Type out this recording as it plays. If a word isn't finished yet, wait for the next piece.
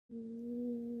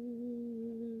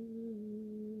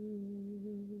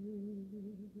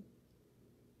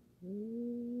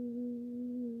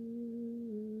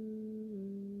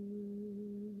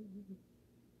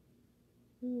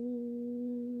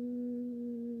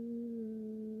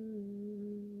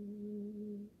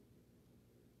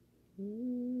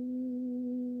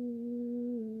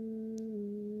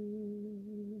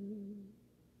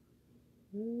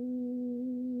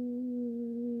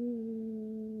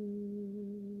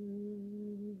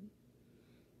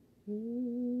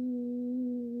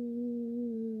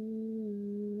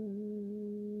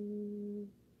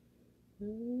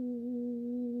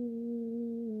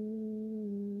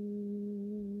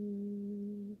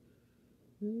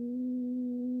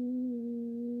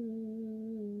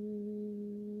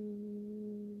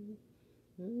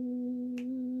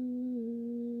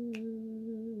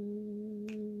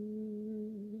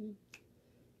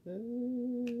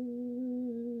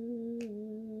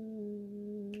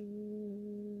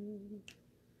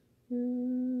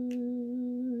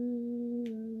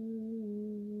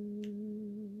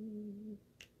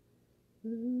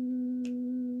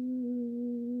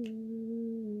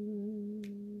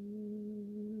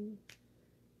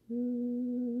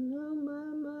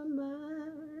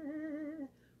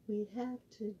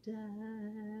to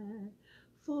die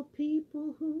for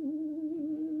people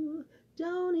who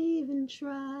don't even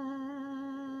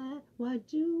try. Why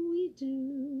do we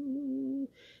do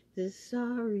this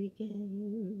sorry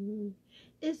game,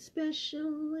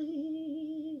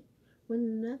 especially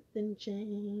when nothing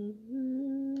changed?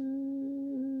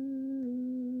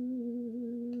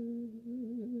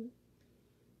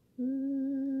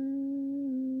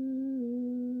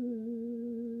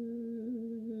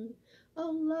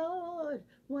 Oh Lord,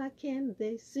 why can't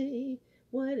they see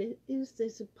what it is they're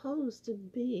supposed to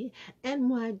be? And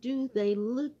why do they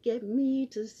look at me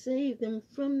to save them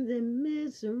from their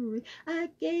misery? I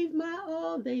gave my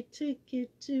all, they took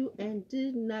it too, and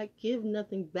did not give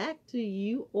nothing back to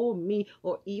you or me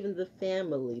or even the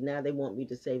family. Now they want me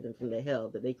to save them from the hell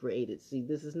that they created. See,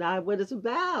 this is not what it's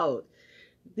about.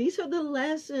 These are the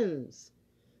lessons.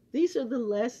 These are the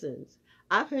lessons.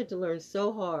 I've had to learn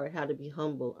so hard how to be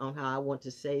humble on how I want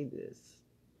to say this,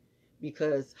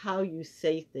 because how you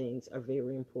say things are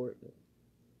very important.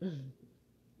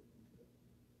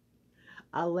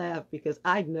 I laugh because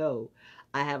I know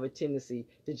I have a tendency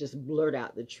to just blurt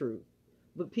out the truth,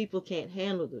 but people can't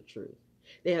handle the truth.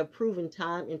 They have proven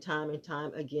time and time and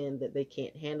time again that they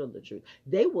can't handle the truth.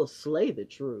 They will slay the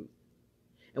truth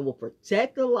and will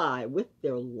protect the lie with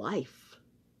their life,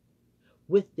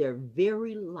 with their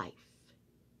very life.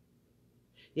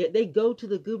 Yet they go to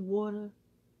the good water,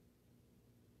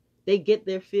 they get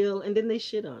their fill, and then they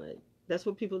shit on it. That's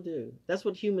what people do. That's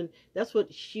what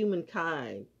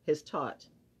humankind has taught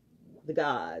the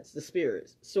gods, the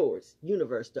spirits, source,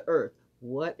 universe, the earth,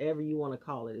 whatever you want to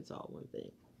call it, it's all one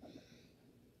thing.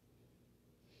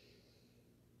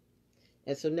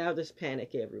 And so now there's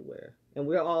panic everywhere. And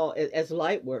we're all, as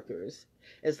light workers,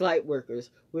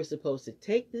 we're supposed to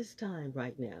take this time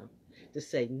right now to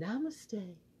say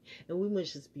namaste. And we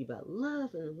must just be about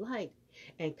love and light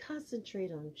and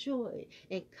concentrate on joy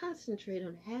and concentrate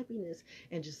on happiness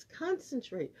and just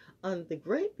concentrate on the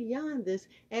great beyond this,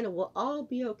 and it will all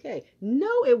be okay.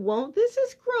 No, it won't. This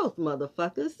is growth,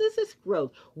 motherfuckers. This is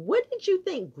growth. What did you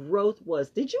think growth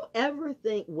was? Did you ever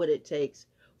think what it takes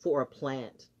for a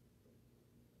plant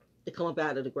to come up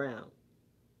out of the ground,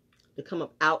 to come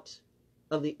up out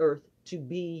of the earth, to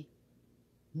be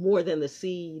more than the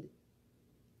seed?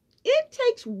 It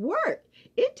takes work.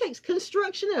 It takes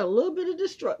construction and a little bit of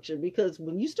destruction, because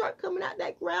when you start coming out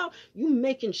that ground, you're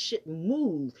making shit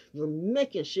move. You're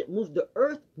making shit move. The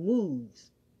earth moves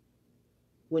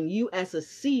when you as a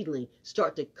seedling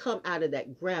start to come out of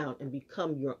that ground and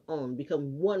become your own,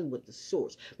 become one with the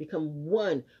source, become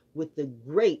one with the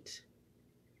great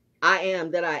I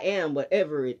am that I am,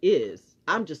 whatever it is.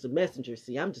 I'm just a messenger.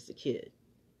 See, I'm just a kid.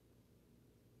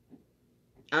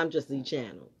 I'm just the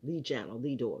channel,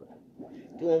 the door,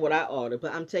 doing what I order,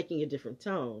 but I'm taking a different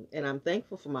tone, and I'm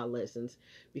thankful for my lessons,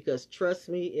 because trust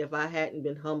me, if I hadn't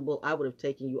been humble, I would have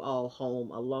taken you all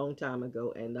home a long time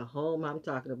ago, and the home I'm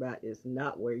talking about is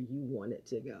not where you want it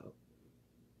to go.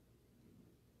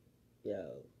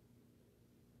 Yo,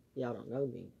 y'all don't know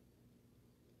me.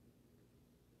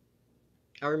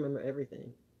 I remember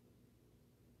everything.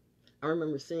 I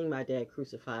remember seeing my dad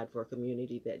crucified for a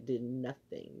community that did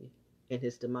nothing in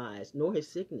his demise, nor his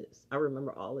sickness. I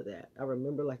remember all of that. I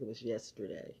remember like it was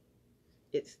yesterday.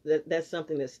 That's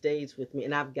something that stays with me,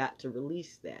 and I've got to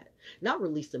release that. Not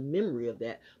release the memory of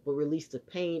that, but release the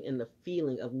pain and the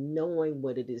feeling of knowing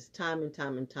what it is time and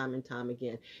time and time and time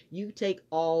again. You take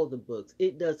all the books.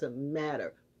 It doesn't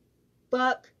matter.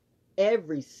 Fuck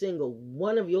every single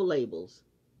one of your labels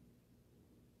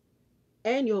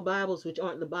and your Bibles, which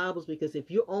aren't the Bibles, because if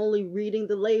you're only reading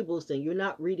the labels, then you're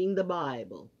not reading the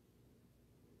Bible.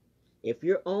 If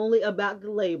you're only about the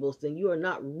labels, then you are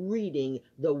not reading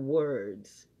the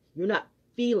words. You're not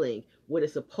feeling what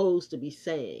it's supposed to be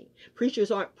saying.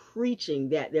 Preachers aren't preaching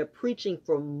that. They're preaching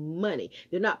for money.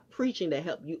 They're not preaching to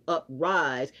help you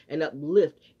uprise and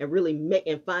uplift and really make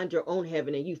and find your own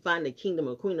heaven, and you find the kingdom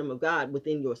or kingdom of God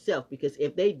within yourself. Because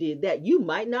if they did that, you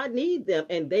might not need them,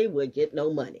 and they would get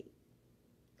no money.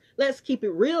 Let's keep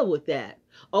it real with that.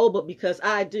 Oh, but because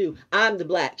I do, I'm the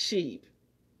black sheep.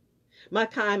 My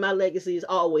kind, my legacy is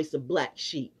always the black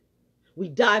sheep. We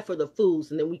die for the fools,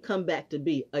 and then we come back to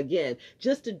be again,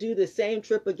 just to do the same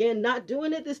trip again, not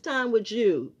doing it this time with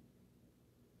you.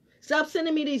 Stop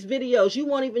sending me these videos. You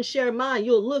won't even share mine.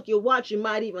 You'll look, you'll watch, you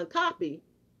might even copy.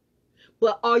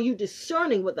 But are you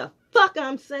discerning what the fuck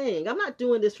I'm saying? I'm not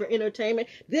doing this for entertainment.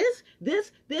 This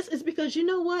is because, you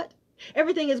know what?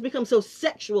 Everything has become so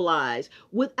sexualized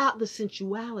without the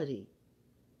sensuality.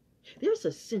 There's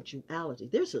a sensuality.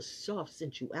 There's a soft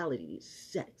sensuality to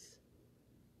sex.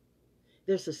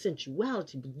 There's a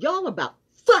sensuality. But y'all about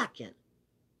fucking.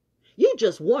 You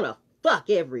just want to fuck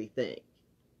everything.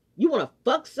 You want to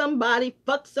fuck somebody,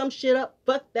 fuck some shit up,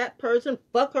 fuck that person,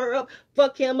 fuck her up,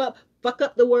 fuck him up, fuck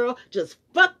up the world. Just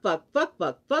fuck, fuck, fuck,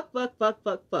 fuck, fuck, fuck, fuck,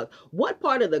 fuck, fuck. What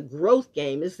part of the growth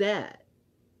game is that?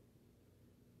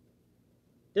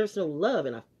 There's no love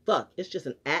in a fuck. It's just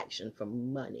an action for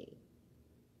money.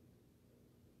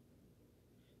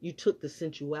 You took the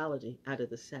sensuality out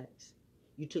of the sex.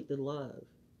 You took the love.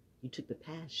 You took the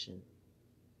passion.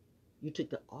 You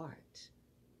took the art.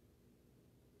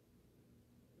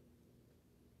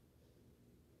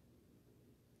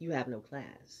 You have no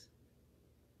class.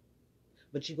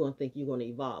 But you're going to think you're going to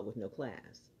evolve with no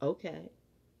class. Okay.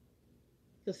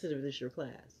 Consider this your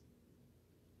class.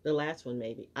 The last one,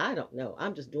 maybe. I don't know.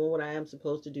 I'm just doing what I am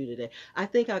supposed to do today. I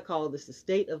think I call this the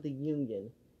State of the Union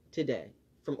today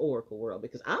from Oracle World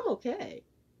because I'm okay.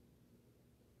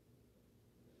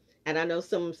 And I know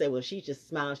some say, well, she just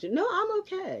smiles. No, I'm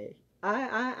okay.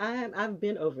 I've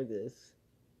been over this.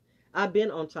 I've been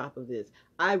on top of this.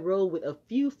 I roll with a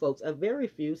few folks, a very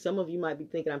few. Some of you might be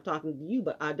thinking I'm talking to you,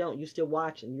 but I don't. You're still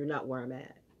watching. You're not where I'm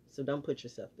at. So don't put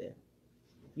yourself there.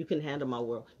 You can handle my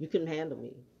world. You can handle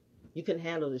me. You can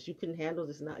handle this. You can handle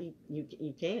this. Now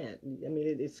you can't. I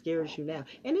mean, it scares you now,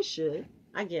 and it should.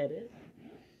 I get it.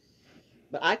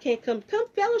 But I can't come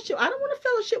fellowship. I don't want to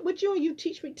fellowship with you, and you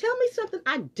teach me. Tell me something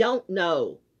I don't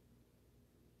know.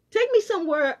 Take me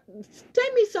somewhere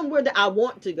that I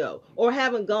want to go or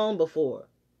haven't gone before.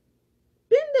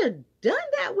 Been there, done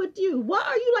that with you. Why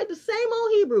are you like the same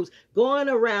old Hebrews going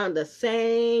around the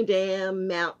same damn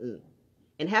mountain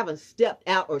and haven't stepped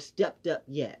out or stepped up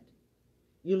yet?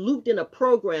 You looped in a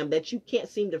program that you can't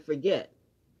seem to forget.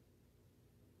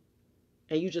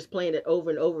 And you just playing it over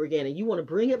and over again. And you want to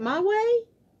bring it my way?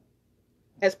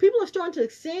 As people are starting to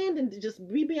ascend and just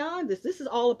be beyond this, this is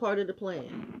all a part of the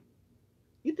plan.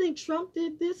 You think Trump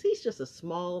did this? He's just a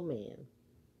small man.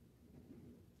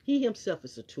 He himself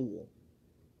is a tool.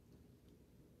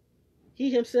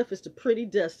 He himself is the pretty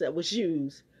dust that was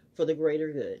used for the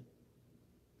greater good.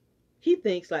 He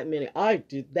thinks like many, I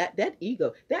do that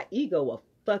ego will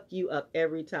fuck you up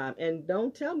every time. And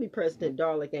don't tell me President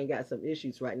Darlick ain't got some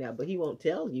issues right now, but he won't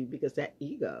tell you because that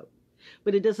ego.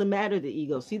 But it doesn't matter, the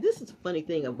ego. See, this is a funny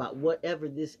thing about whatever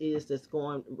this is that's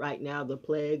going right now, the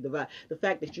plague, the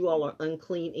fact that you all are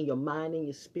unclean in your mind and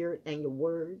your spirit and your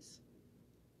words,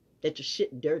 that your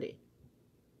shit dirty.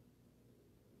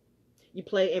 You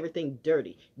play everything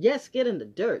dirty. Yes, get in the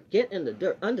dirt. Get in the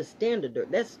dirt. Understand the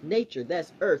dirt. That's nature.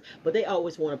 That's earth. But they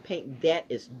always want to paint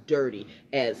that as dirty,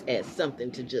 as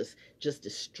something to just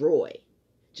destroy,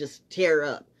 just tear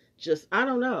up. Just, I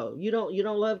don't know. You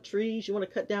don't love trees. You want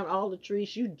to cut down all the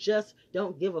trees. You just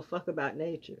don't give a fuck about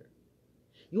nature.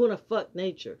 You want to fuck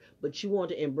nature, but you want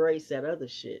to embrace that other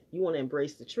shit. You want to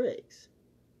embrace the tricks.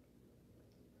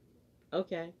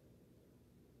 Okay.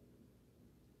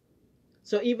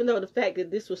 So even though the fact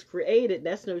that this was created,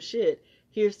 that's no shit,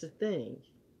 here's the thing.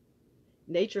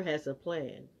 Nature has a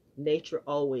plan. Nature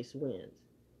always wins.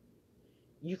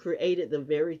 You created the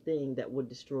very thing that would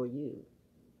destroy you.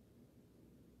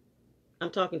 I'm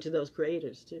talking to those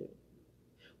creators too.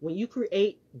 When you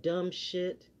create dumb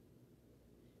shit,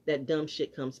 that dumb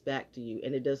shit comes back to you,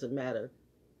 and it doesn't matter.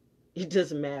 It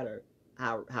doesn't matter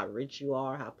how rich you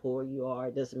are, how poor you are.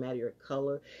 It doesn't matter your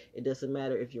color. It doesn't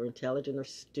matter if you're intelligent or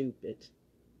stupid.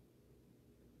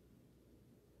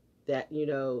 That, you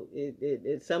know,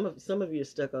 some of you are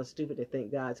stuck on stupid and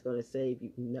think God's going to save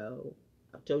you. No.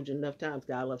 I've told you enough times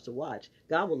God loves to watch.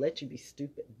 God will let you be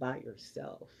stupid by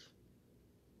yourself.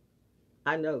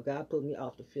 I know God put me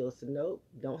off the field, so nope,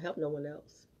 don't help no one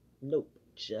else. Nope,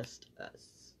 just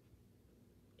us.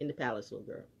 In the palace, little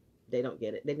girl. They don't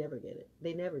get it. They never get it.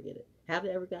 They never get it. Have they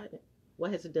ever gotten it?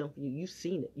 What has it done for you? You've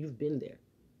seen it. You've been there.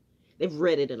 They've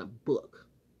read it in a book.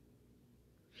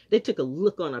 They took a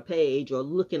look on a page or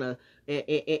look in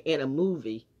a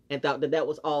movie and thought that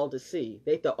was all to see.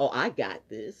 They thought, oh, I got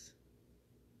this.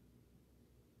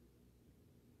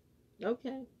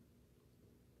 Okay.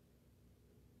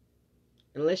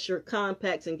 Unless your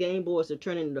compacts and Game Boys are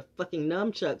turning into fucking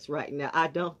nunchucks right now, I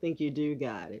don't think you do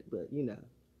got it. But, you know.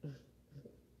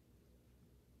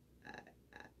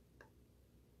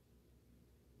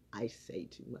 I say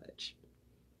too much.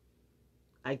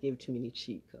 I give too many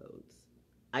cheat codes.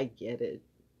 I get it.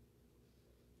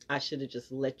 I should have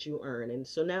just let you earn. And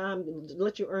so now I'm going to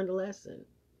let you earn the lesson.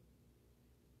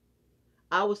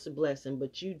 I was the blessing,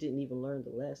 but you didn't even learn the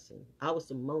lesson. I was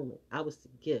the moment. I was the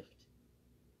gift.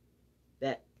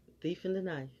 That thief in the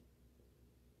night.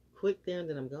 Quick there and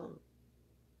then I'm gone.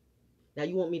 Now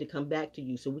you want me to come back to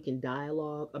you so we can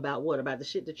dialogue about what? About the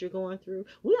shit that you're going through?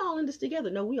 We all in this together.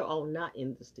 No, we are all not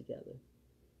in this together.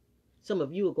 Some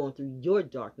of you are going through your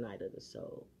dark night of the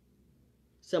soul.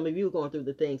 Some of you are going through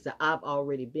the things that I've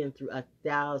already been through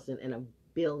 1,000 and a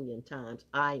billion times.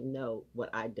 I know what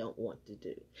I don't want to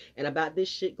do. And about this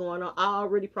shit going on, I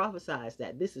already prophesied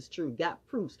that. This is true. Got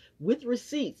proofs with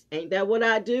receipts. Ain't that what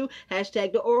I do?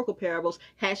 Hashtag the Oracle Parables.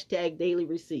 Hashtag daily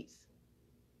receipts.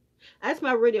 That's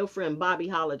my radio friend, Bobby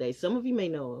Holiday. Some of you may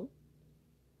know him.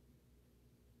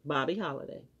 Bobby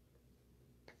Holiday.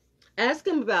 Ask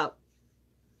him about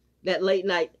that late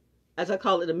night, as I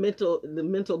call it, the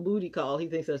mental booty call. He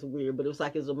thinks that's weird, but it was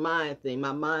like it's a mind thing.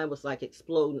 My mind was like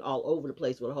exploding all over the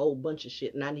place with a whole bunch of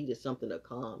shit, and I needed something to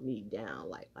calm me down,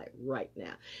 like right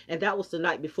now. And that was the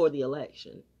night before the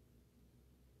election.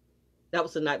 That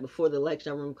was the night before the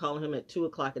election. I remember calling him at 2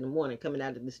 o'clock in the morning, coming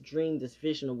out of this dream, this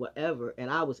vision, or whatever, and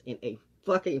I was in a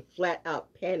fucking flat out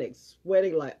panic,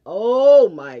 sweating like, oh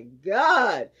my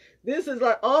God, this is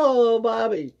like, oh,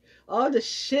 Bobby, all the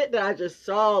shit that I just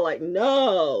saw, like,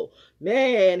 no,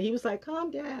 man. He was like,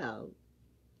 calm down.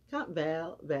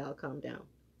 Val, calm down.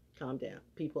 Calm down.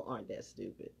 People aren't that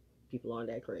stupid. People aren't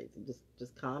that crazy.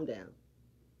 Just calm down.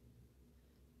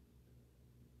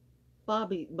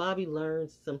 Bobby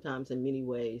learns sometimes in many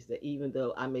ways that even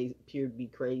though I may appear to be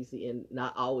crazy and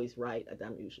not always right,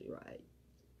 I'm usually right.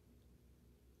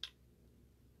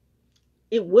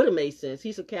 It would have made sense.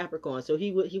 He's a Capricorn, so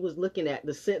he was looking at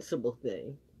the sensible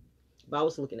thing. But I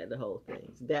was looking at the whole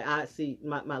thing. That I see,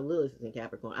 my Lilith is in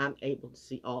Capricorn. I'm able to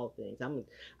see all things.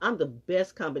 I'm the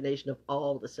best combination of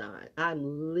all the signs. I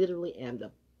literally am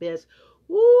the best.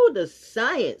 Woo, the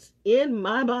science in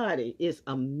my body is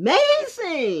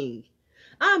amazing.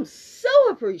 I'm so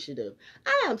appreciative.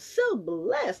 I am so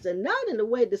blessed, and not in the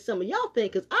way that some of y'all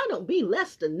think, because I don't be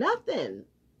less than nothing.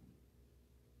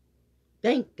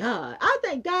 Thank God. I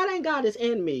thank God and God is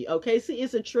in me. Okay, see,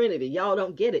 it's a trinity. Y'all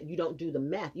don't get it. You don't do the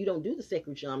math. You don't do the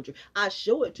sacred geometry. I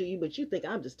show it to you, but you think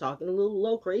I'm just talking a little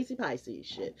low, crazy Pisces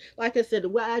shit. Like I said, the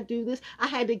way I do this, I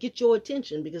had to get your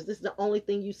attention because this is the only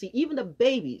thing you see. Even the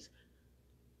babies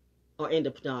are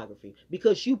into pornography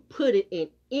because you put it in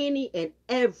any and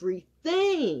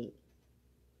everything.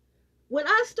 When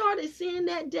I started seeing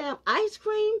that damn ice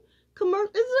cream commercial,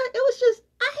 it was just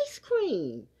ice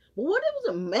cream. But what, it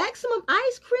was a maximum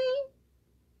ice cream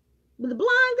with the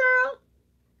blind girl,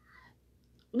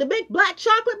 with the big black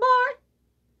chocolate bar,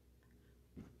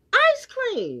 ice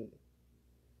cream.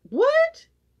 What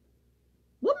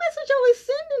message are we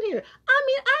sending here? I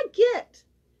mean, I get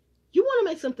you want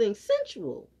to make something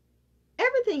sensual.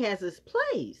 Everything has its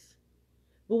place,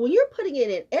 but when you're putting it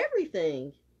in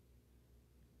everything,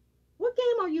 what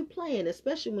game are you playing?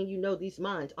 Especially when you know these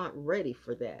minds aren't ready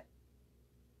for that.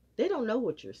 They don't know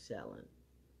what you're selling.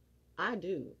 I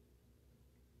do.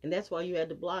 And that's why you had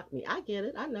to block me. I get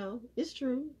it. I know. It's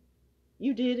true.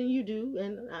 You did and you do.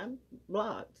 And I'm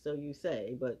blocked, so you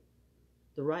say. But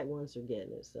the right ones are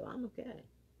getting it. So I'm okay.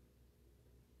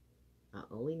 I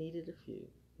only needed a few.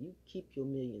 You keep your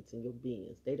millions and your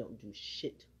billions. They don't do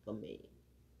shit for me.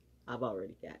 I've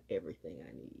already got everything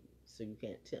I need. So you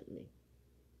can't tempt me.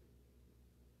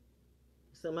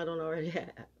 Something I don't already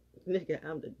have. Nigga,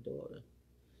 I'm the daughter.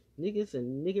 Niggas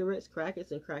and niggerettes,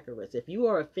 crackers and crackerettes. If you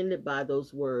are offended by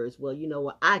those words, well, you know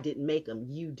what? I didn't make them.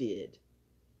 You did.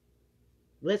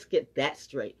 Let's get that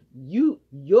straight.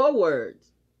 Your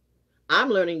words. I'm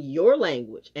learning your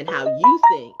language and how you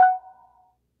think.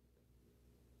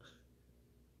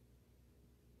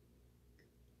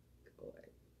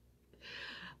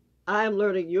 I'm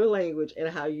learning your language and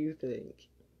how you think.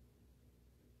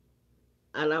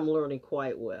 And I'm learning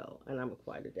quite well. And I'm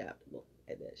quite adaptable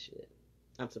at that shit.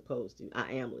 I'm supposed to.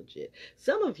 I am legit.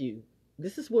 Some of you,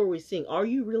 this is where we're seeing, are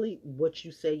you really what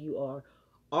you say you are?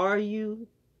 Are you?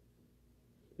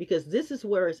 Because this is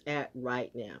where it's at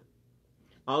right now.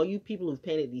 All you people who've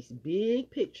painted these big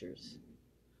pictures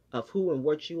of who and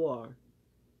what you are,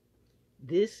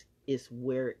 this is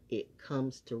where it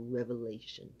comes to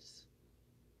revelations.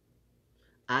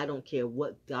 I don't care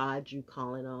what God you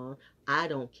calling on. I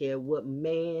don't care what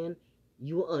man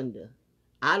you under.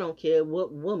 I don't care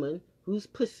what woman whose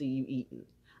pussy you eating.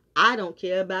 I don't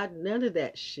care about none of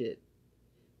that shit.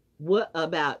 What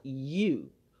about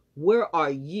you? Where are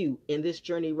you in this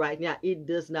journey right now? It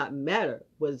does not matter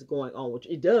what's going on with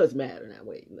you. It does matter. Now,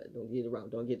 wait, don't get it wrong.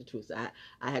 Don't get it twisted.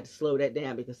 I had to slow that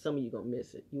down because some of you gonna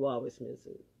miss it. You always miss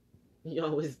it. You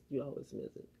always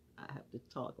miss it. I have to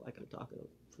talk like I'm talking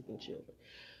to freaking children.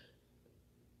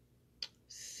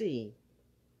 See,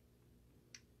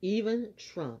 even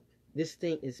Trump, this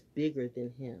thing is bigger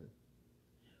than him.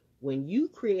 When you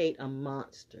create a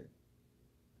monster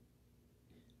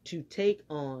to take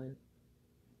on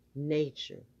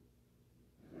nature,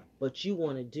 but you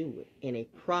want to do it in a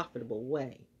profitable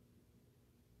way,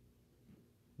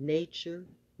 nature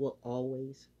will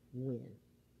always win.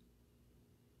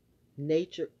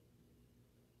 Nature.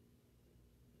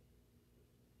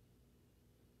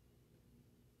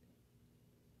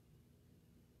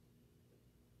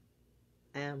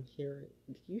 I am hearing.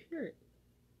 Did you hear it?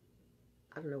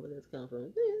 I don't know where that's coming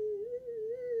from.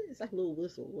 It's like a little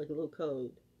whistle, like a little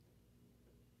code.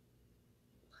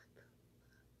 What the?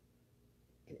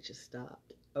 And it just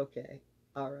stopped. Okay.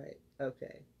 All right.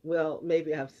 Okay. Well,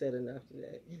 maybe I've said enough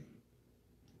today.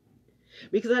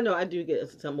 Because I know I do get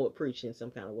somewhat preachy in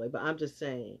some kind of way, but I'm just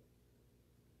saying,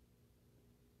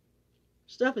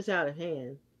 stuff is out of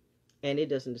hand and it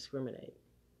doesn't discriminate.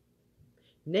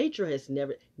 Nature has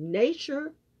never,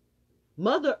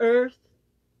 Mother Earth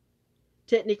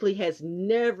technically has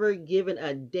never given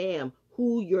a damn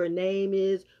who your name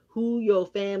is, who your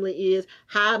family is,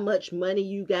 how much money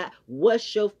you got,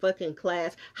 what's your fucking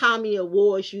class, how many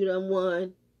awards you done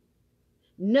won.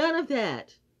 None of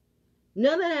that.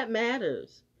 None of that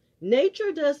matters.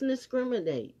 Nature doesn't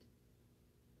discriminate.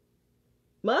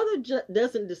 Mother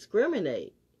doesn't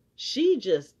discriminate. She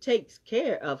just takes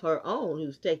care of her own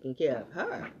who's taking care of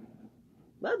her.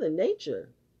 Mother Nature.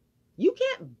 You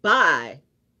can't buy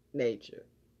nature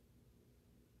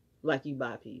like you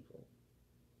buy people.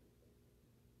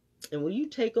 And when you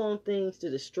take on things to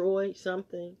destroy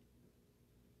something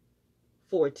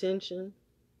for attention,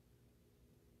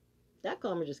 that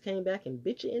karma just came back and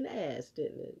bit you in the ass,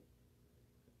 didn't it?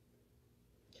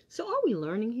 So are we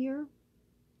learning here?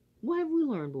 What have we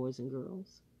learned, boys and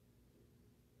girls?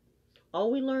 Are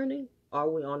we learning? Are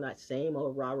we on that same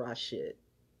old rah-rah shit?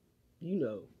 You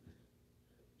know,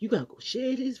 you gotta go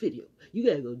share this video. You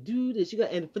gotta go do this.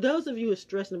 And for those of you who are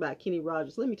stressing about Kenny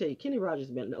Rogers, let me tell you, Kenny Rogers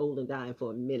has been old and dying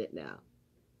for a minute now.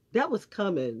 That was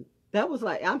coming. That was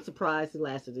like, I'm surprised it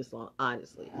lasted this long,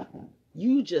 honestly.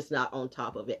 You just not on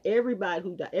top of it. Everybody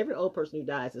who every old person who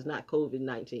dies is not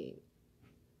COVID-19.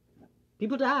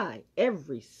 People die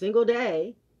every single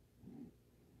day.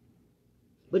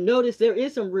 But notice there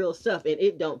is some real stuff and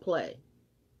it don't play.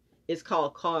 It's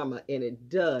called karma and it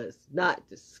does not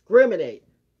discriminate.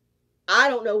 I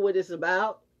don't know what it's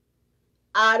about.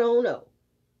 I don't know.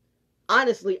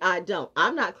 Honestly, I don't.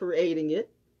 I'm not creating it.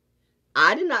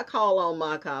 I did not call on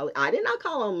my colleague. I did not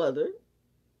call on Mother.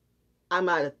 I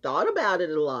might have thought about it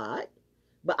a lot,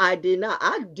 but I did not.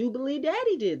 I do believe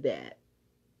Daddy did that.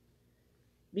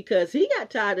 Because he got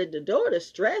tired of the daughter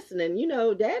stressing, and you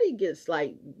know, Daddy gets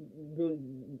like,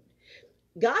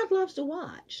 God loves to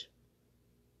watch.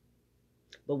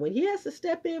 But when he has to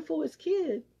step in for his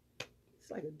kid,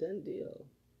 it's like a done deal.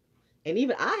 And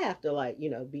even I have to, like, you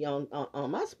know, be on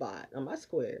my spot, on my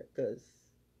square, because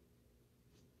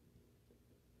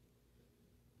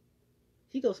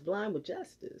he goes blind with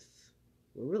justice.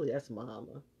 Well, really, that's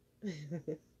Mama.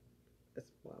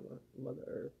 That's Mama, Mother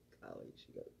Earth College.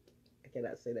 She goes, I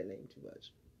cannot say that name too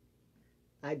much.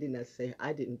 I did not say,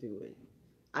 I didn't do it.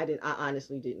 I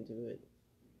honestly didn't do it.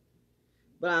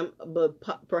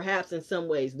 But perhaps in some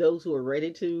ways, those who are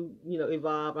ready to, you know,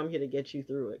 evolve, I'm here to get you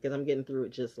through it because I'm getting through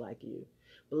it just like you.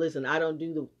 But listen, I don't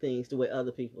do the things the way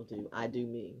other people do. I do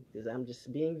me because I'm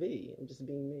just being V. I'm just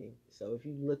being me. So if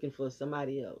you're looking for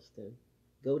somebody else, then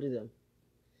go to them.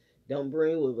 Don't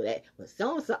bring with that. But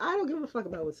so-and-so, I don't give a fuck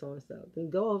about what so-and-so. Then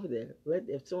go over there.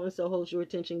 If so-and-so holds your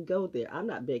attention, go there. I'm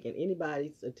not begging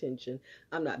anybody's attention.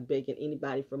 I'm not begging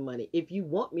anybody for money. If you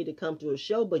want me to come to a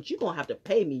show, but you're going to have to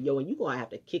pay me, yo, and you're going to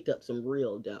have to kick up some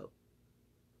real dough.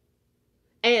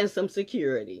 And some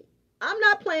security. I'm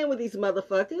not playing with these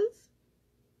motherfuckers.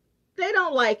 They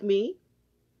don't like me.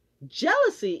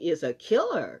 Jealousy is a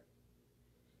killer.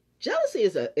 Jealousy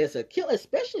is a killer,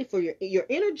 especially for your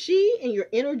energy and your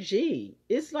energy.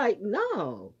 It's like,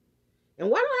 no. And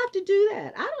why do I have to do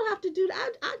that? I don't have to do that.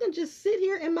 I can just sit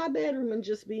here in my bedroom and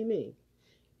just be me.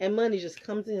 And money just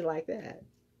comes in like that.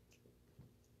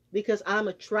 Because I'm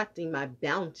attracting my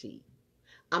bounty.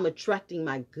 I'm attracting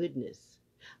my goodness.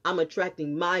 I'm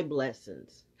attracting my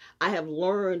blessings. I have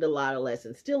learned a lot of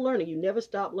lessons. Still learning. You never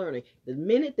stop learning. The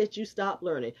minute that you stop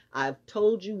learning, I've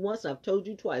told you once, I've told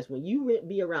you twice, when you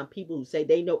be around people who say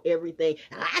they know everything,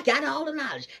 and I got all the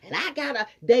knowledge, and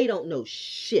they don't know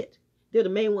shit. They're the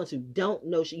main ones who don't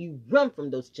know shit. You run from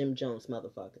those Jim Jones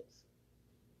motherfuckers.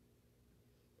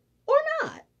 Or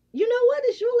not. You know what?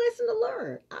 It's your lesson to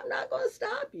learn. I'm not going to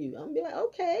stop you. I'm going to be like,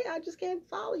 okay, I just can't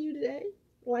follow you today.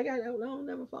 Like I don't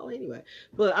never follow anyway.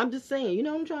 But I'm just saying, you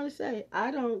know what I'm trying to say?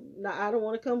 I don't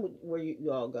want to come where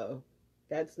you all go.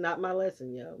 That's not my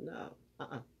lesson, yo. No.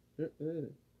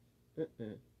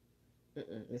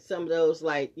 And some of those,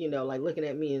 like, you know, like looking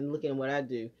at me and looking at what I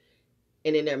do.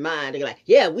 And in their mind, they're like,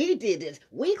 yeah, we did this.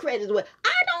 We created the way.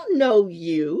 I don't know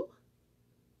you.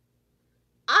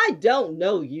 I don't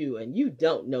know you, and you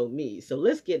don't know me. So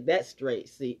let's get that straight.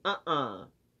 See,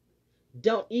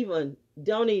 don't even,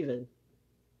 don't even,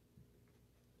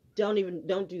 don't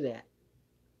do that.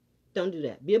 Don't do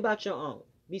that. Be about your own.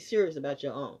 Be serious about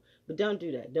your own. But don't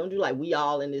do that. Don't do like we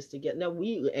all in this together. No,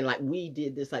 like we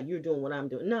did this, like you're doing what I'm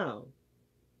doing. No.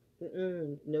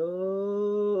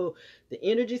 No. The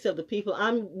energies of the people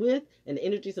I'm with and the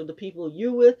energies of the people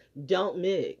you're with don't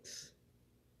mix.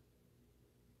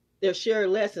 They're shared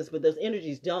lessons, but those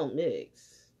energies don't mix.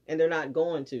 And they're not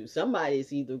going to.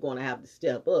 Somebody's either going to have to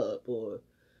step up or,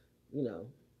 you know,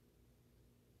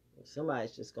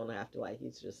 somebody's just going to have to, like,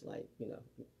 it's just like, you know,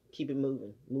 keep it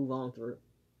moving. Move on through.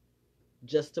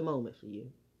 Just a moment for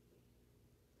you.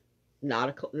 Not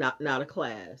a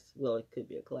class. Well, it could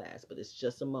be a class, but it's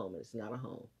just a moment. It's not a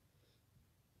home.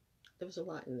 There was a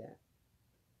lot in that.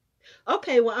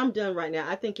 Okay, well, I'm done right now.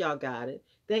 I think y'all got it.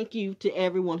 Thank you to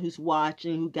everyone who's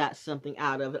watching, who got something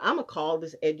out of it. I'm going to call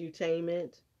this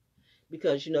edutainment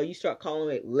because, you know, you start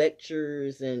calling it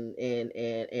lectures and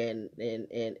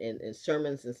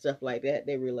sermons and stuff like that,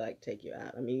 they really like take you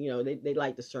out. I mean, you know, they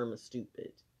like the sermon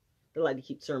stupid. They like to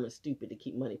keep sermons stupid to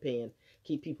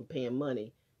keep people paying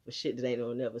money for shit that ain't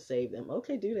gonna never save them.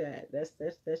 Okay, do that.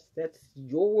 That's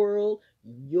your world,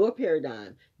 your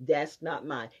paradigm. That's not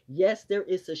mine. Yes, there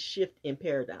is a shift in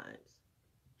paradigms.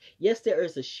 Yes, there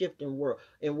is a shift in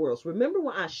worlds. Remember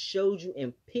when I showed you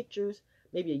in pictures,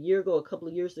 maybe a year ago, a couple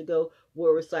of years ago,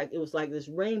 where it was like this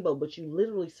rainbow, but you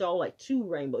literally saw like two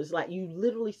rainbows. It's like you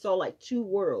literally saw like two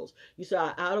worlds. You saw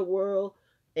an outer world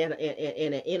and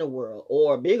an inner world,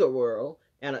 or a bigger world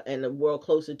and a world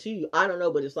closer to you. I don't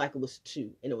know, but it's like it was two,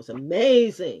 and it was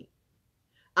amazing.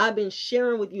 I've been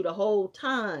sharing with you the whole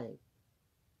time,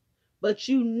 but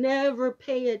you never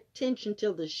pay attention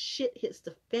till the shit hits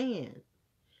the fan.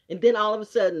 And then all of a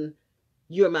sudden,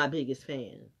 you're my biggest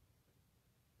fan.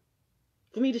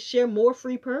 For me to share more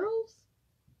free pearls?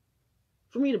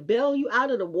 For me to bail you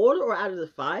out of the water or out of the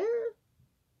fire?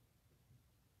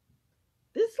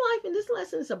 This life and this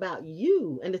lesson is about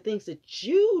you and the things that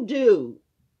you do.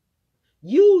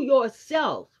 You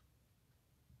yourself.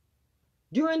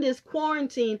 During this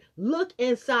quarantine, look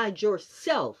inside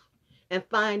yourself and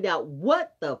find out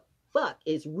what the fuck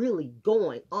is really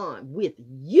going on with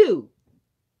you.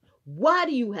 Why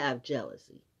do you have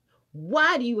jealousy?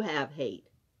 Why do you have hate?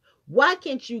 Why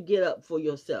can't you get up for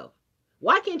yourself?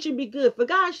 Why can't you be good? For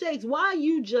God's sakes, why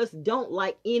you just don't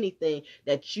like anything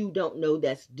that you don't know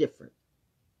that's different?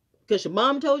 Because your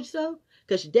mom told you so?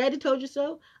 Because your daddy told you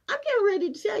so? I'm getting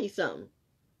ready to tell you something.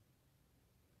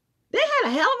 They had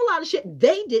a hell of a lot of shit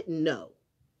they didn't know.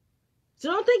 So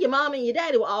don't think your mom and your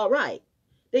daddy were all right.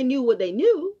 They knew what they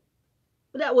knew,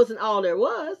 but that wasn't all there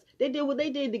was. They did what they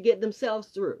did to get themselves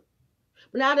through.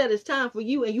 But now that it's time for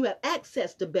you and you have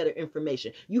access to better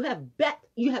information, you have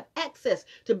access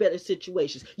to better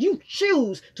situations, you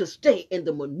choose to stay in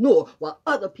the manure while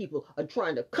other people are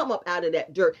trying to come up out of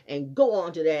that dirt and go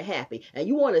on to their happy. And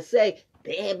you want to say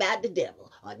they're about the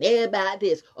devil, or they're about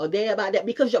this, or they're about that,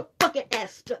 because your fucking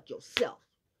ass stuck yourself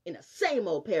in the same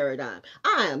old paradigm.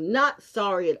 I am not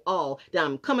sorry at all that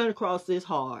I'm coming across this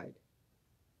hard.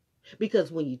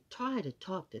 Because when you try to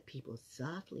talk to people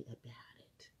softly about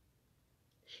it,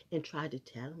 and try to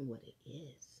tell them what it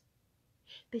is,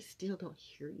 they still don't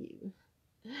hear you.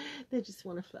 They just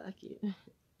want to fuck you.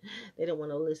 They don't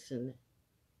want to listen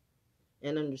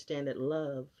and understand that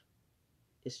love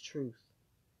is truth,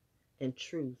 and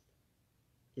truth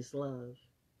is love.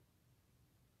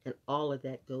 And all of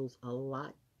that goes a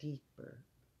lot deeper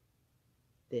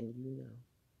than you know.